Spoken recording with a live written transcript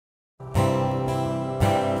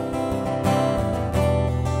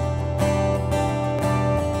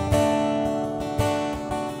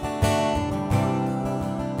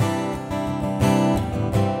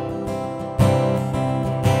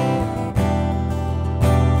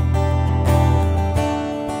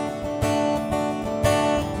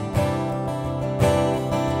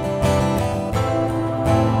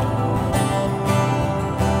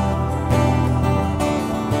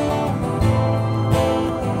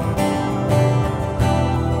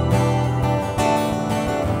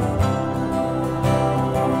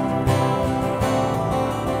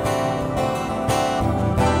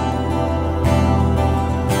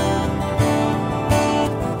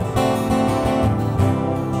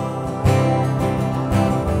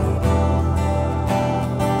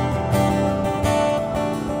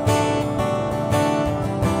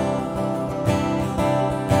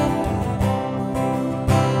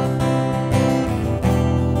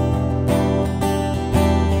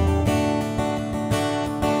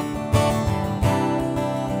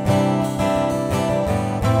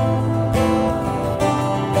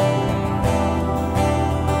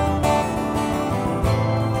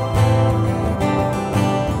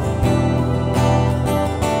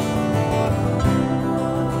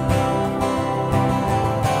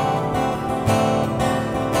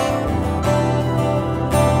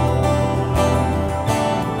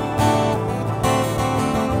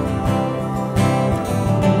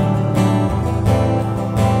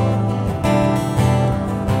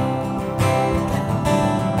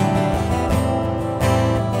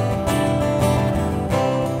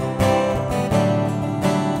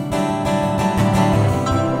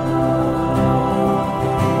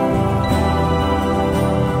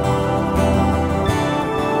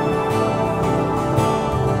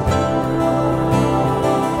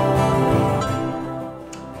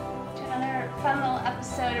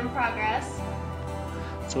in progress.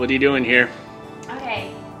 So what are you doing here?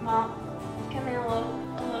 Okay, well, come in a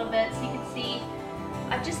little bit so you can see.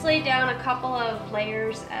 I've just laid down a couple of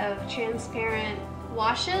layers of transparent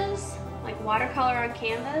washes, like watercolor on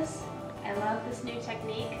canvas. I love this new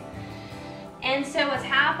technique. And so what's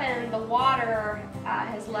happened, the water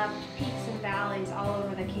has left peaks and valleys all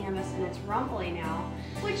over the canvas, and it's rumbly now,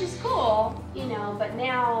 which is cool, you know, but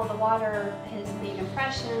now the water has made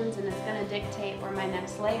impressions and it's going to dictate where my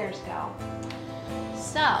next layers go.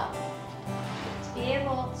 So, to be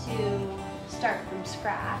able to start from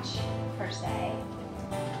scratch, per se,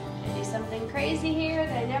 and do something crazy here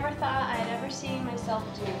that I never thought I'd ever see myself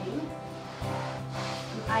doing.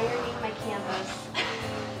 I'm ironing my canvas.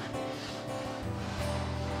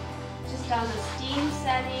 Just on the steam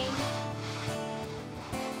setting.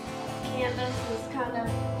 Canvas is kind of,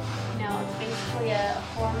 you know, it's basically a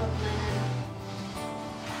form of linen.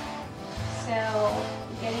 So,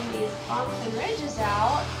 getting these bumps and ridges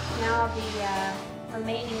out, now the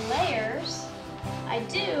remaining layers, I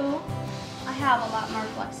have a lot more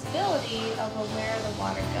flexibility over where the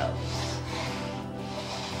water goes.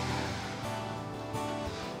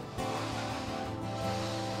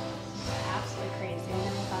 This is absolutely crazy. I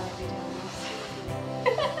never thought I'd be doing this.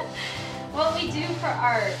 What we do for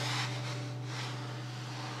art